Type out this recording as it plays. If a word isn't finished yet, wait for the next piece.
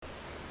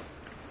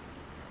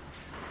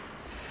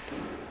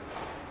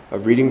A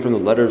reading from the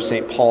letter of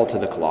St. Paul to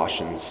the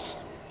Colossians.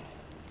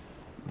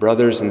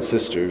 Brothers and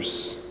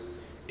sisters,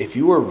 if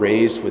you are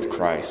raised with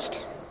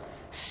Christ,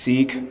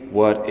 seek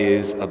what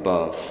is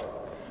above,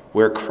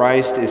 where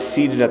Christ is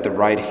seated at the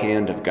right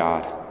hand of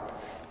God.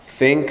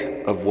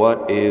 Think of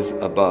what is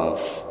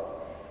above,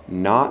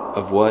 not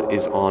of what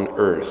is on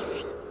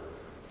earth,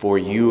 for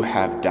you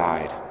have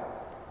died,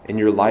 and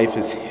your life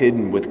is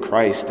hidden with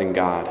Christ in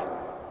God.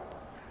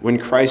 When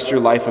Christ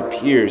your life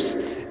appears,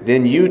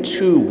 then you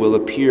too will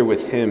appear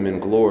with him in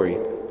glory.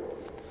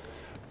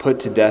 Put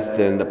to death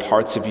then the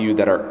parts of you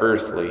that are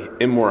earthly,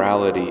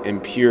 immorality,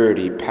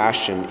 impurity,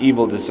 passion,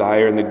 evil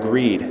desire, and the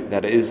greed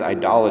that is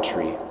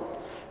idolatry.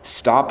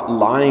 Stop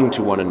lying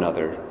to one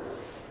another,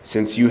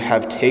 since you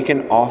have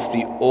taken off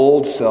the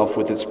old self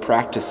with its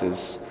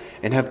practices,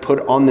 and have put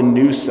on the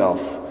new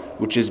self,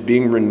 which is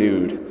being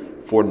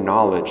renewed for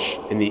knowledge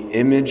in the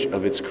image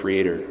of its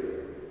Creator.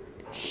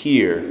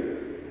 Here,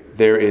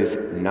 there is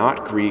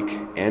not Greek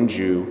and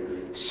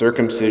Jew,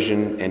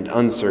 circumcision and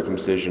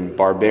uncircumcision,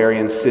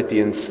 barbarian,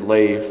 Scythian,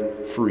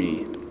 slave,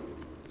 free.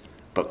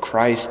 But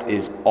Christ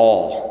is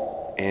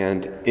all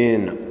and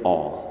in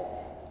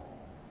all.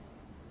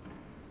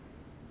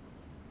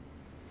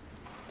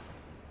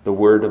 The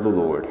word of the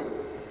Lord.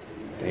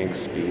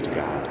 Thanks be to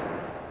God.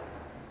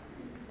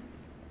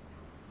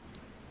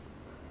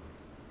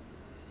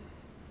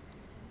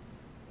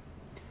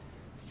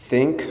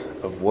 Think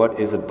of what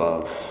is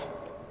above,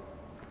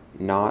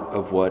 not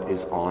of what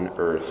is on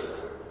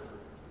earth.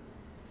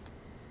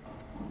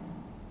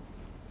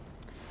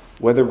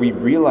 Whether we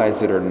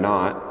realize it or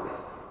not,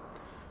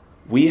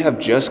 we have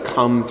just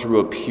come through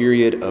a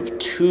period of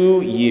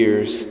 2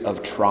 years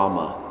of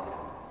trauma.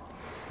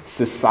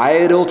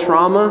 Societal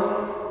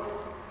trauma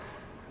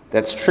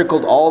that's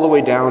trickled all the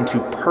way down to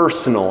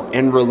personal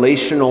and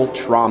relational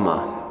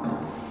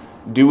trauma.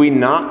 Do we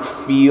not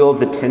feel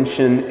the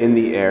tension in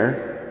the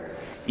air?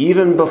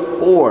 Even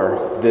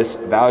before this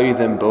value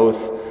them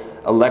both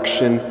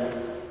election,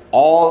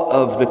 all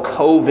of the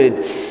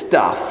COVID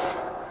stuff,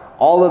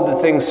 all of the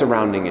things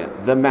surrounding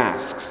it, the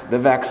masks, the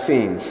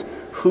vaccines,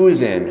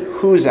 who's in,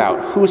 who's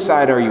out, whose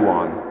side are you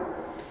on?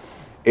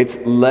 It's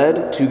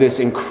led to this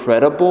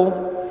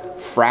incredible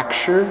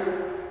fracture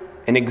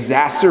and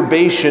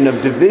exacerbation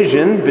of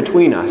division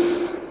between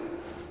us.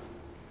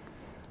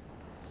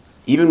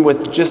 Even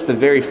with just the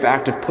very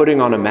fact of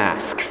putting on a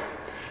mask,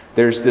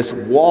 there's this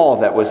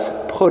wall that was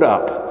put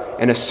up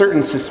and a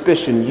certain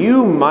suspicion,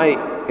 you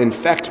might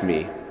infect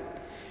me.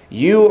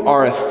 You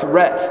are a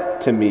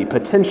threat to me,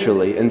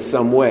 potentially, in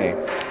some way.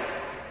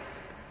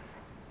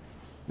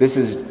 This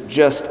is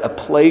just a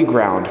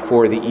playground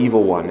for the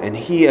evil one, and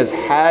he has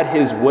had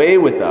his way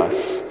with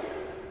us.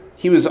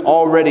 He was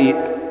already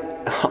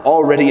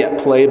at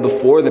play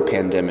before the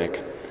pandemic,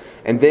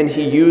 and then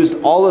he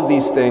used all of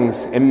these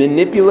things and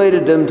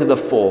manipulated them to the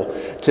full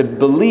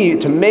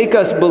to make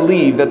us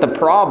believe that the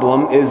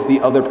problem is the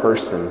other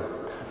person.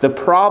 The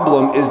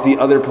problem is the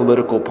other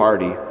political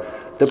party.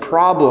 The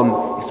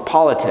problem is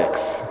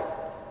politics.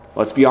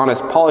 Let's be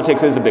honest,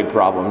 politics is a big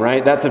problem,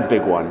 right? That's a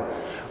big one.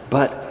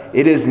 But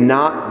it is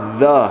not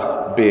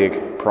the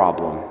big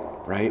problem,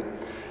 right?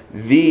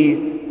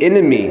 The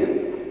enemy,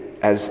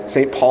 as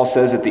St. Paul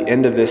says at the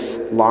end of this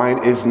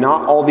line, is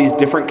not all these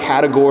different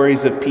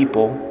categories of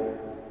people.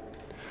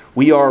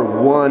 We are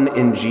one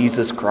in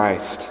Jesus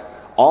Christ.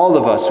 All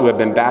of us who have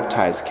been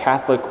baptized,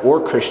 Catholic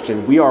or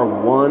Christian, we are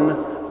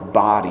one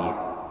body.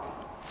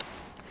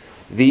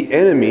 The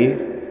enemy,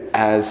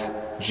 as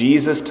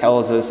Jesus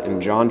tells us in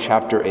John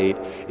chapter 8,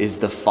 is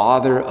the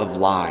father of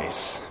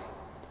lies.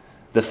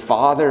 The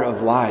father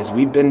of lies.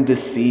 We've been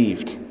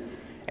deceived.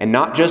 And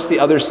not just the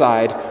other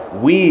side,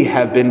 we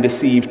have been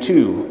deceived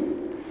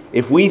too.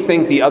 If we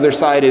think the other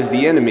side is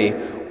the enemy,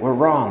 we're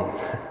wrong.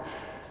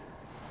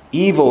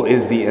 Evil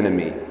is the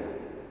enemy.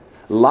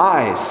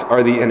 Lies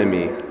are the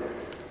enemy.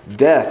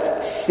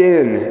 Death,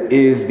 sin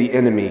is the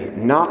enemy,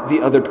 not the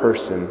other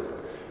person,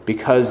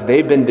 because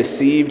they've been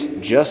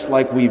deceived just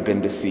like we've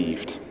been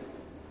deceived.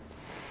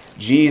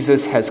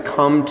 Jesus has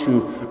come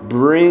to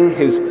bring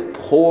his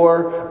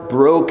poor,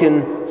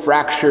 broken,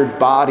 fractured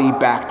body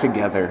back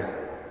together.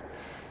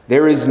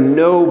 There is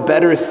no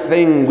better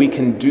thing we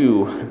can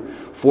do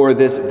for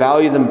this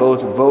value them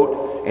both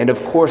vote. And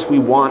of course, we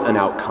want an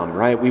outcome,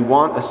 right? We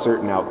want a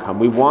certain outcome.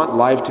 We want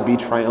life to be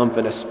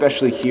triumphant,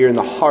 especially here in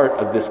the heart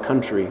of this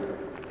country.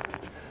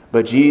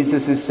 But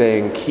Jesus is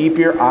saying, keep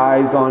your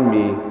eyes on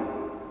me.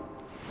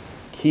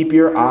 Keep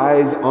your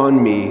eyes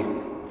on me.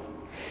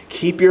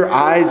 Keep your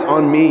eyes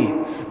on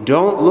me.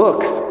 Don't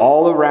look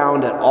all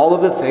around at all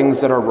of the things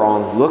that are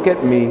wrong. Look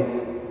at me.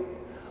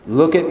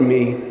 Look at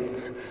me.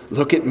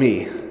 Look at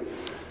me.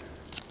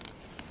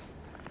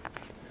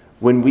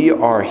 When we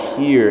are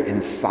here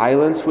in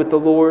silence with the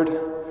Lord,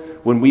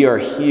 when we are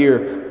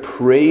here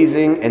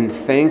praising and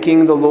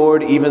thanking the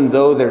Lord, even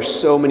though there's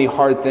so many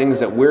hard things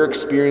that we're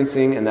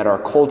experiencing and that our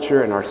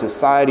culture and our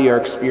society are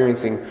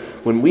experiencing,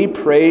 when we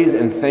praise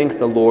and thank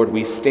the Lord,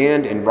 we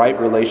stand in right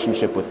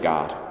relationship with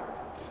God.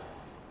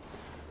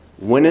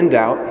 When in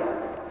doubt,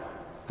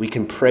 we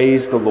can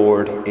praise the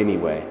Lord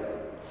anyway.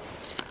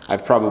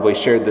 I've probably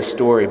shared this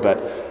story,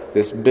 but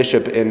this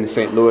bishop in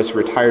St. Louis,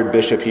 retired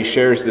bishop, he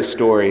shares this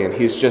story, and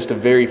he's just a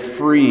very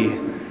free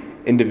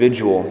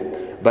individual.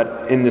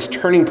 But in this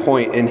turning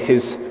point in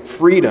his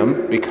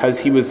freedom, because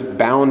he was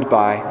bound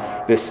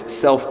by this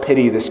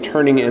self-pity, this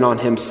turning in on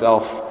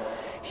himself,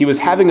 he was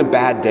having a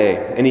bad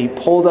day, and he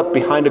pulled up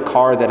behind a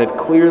car that had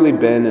clearly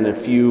been in a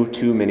few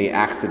too many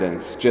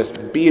accidents,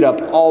 just beat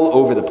up all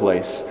over the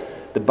place.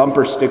 The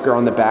bumper sticker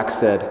on the back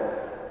said,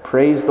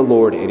 "Praise the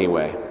Lord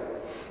anyway."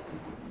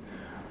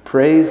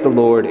 Praise the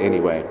Lord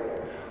anyway.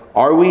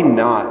 Are we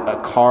not a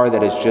car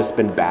that has just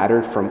been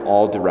battered from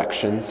all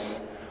directions?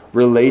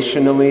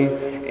 Relationally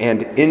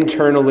and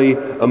internally,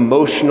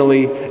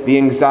 emotionally, the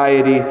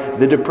anxiety,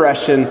 the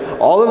depression,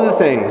 all of the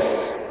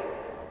things.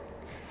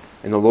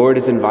 And the Lord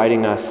is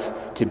inviting us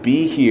to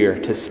be here,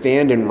 to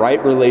stand in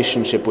right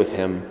relationship with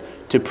Him,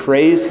 to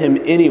praise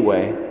Him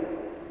anyway,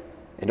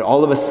 and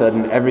all of a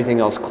sudden everything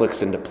else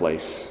clicks into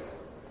place.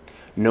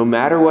 No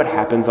matter what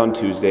happens on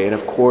Tuesday, and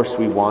of course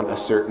we want a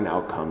certain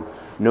outcome,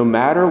 no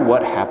matter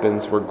what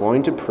happens, we're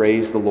going to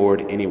praise the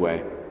Lord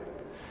anyway.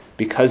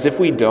 Because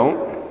if we don't,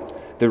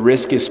 the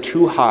risk is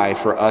too high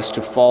for us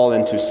to fall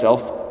into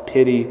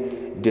self-pity,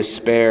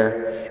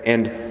 despair,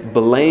 and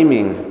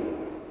blaming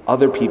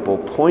other people,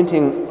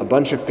 pointing a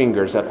bunch of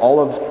fingers at all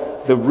of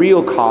the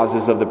real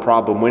causes of the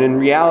problem, when in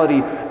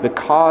reality, the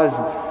cause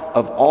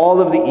of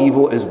all of the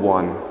evil is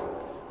one,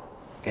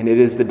 and it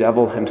is the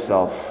devil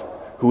himself,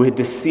 who had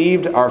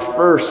deceived our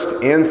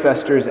first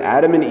ancestors,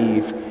 Adam and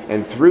Eve,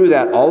 and through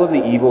that, all of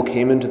the evil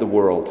came into the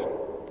world.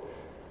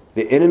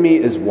 The enemy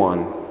is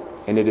one,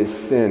 and it is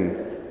sin.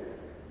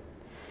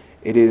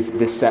 It is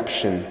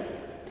deception.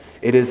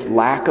 It is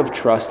lack of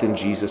trust in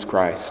Jesus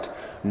Christ.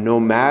 No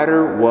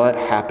matter what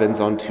happens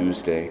on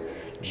Tuesday,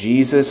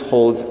 Jesus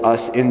holds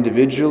us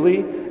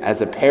individually,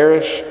 as a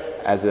parish,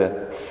 as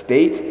a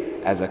state,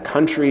 as a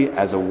country,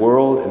 as a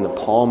world in the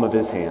palm of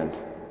His hand.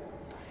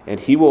 And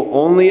He will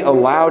only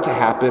allow to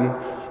happen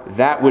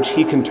that which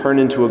He can turn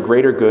into a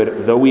greater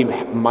good, though we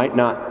might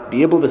not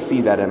be able to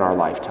see that in our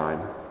lifetime.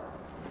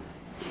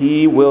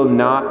 He will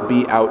not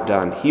be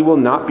outdone. He will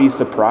not be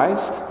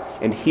surprised,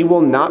 and He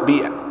will not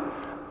be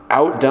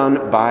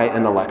outdone by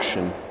an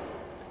election.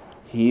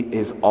 He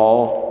is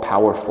all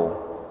powerful,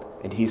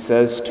 and He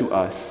says to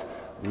us,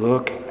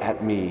 "Look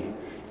at me.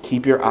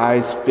 Keep your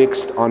eyes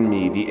fixed on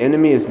me." The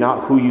enemy is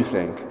not who you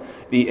think.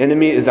 The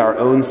enemy is our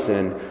own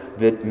sin,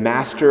 the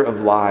master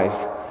of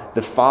lies,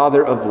 the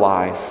father of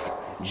lies.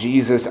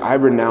 Jesus, I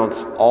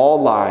renounce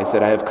all lies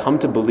that I have come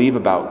to believe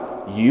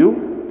about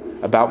you,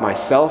 about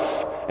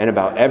myself, and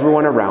about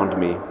everyone around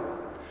me.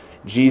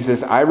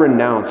 Jesus, I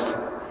renounce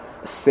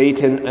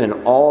Satan and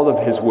all of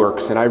his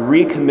works, and I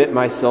recommit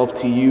myself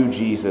to you,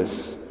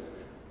 Jesus,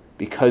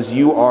 because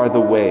you are the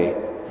way,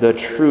 the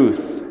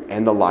truth,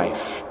 and the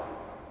life,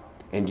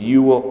 and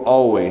you will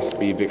always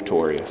be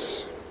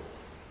victorious.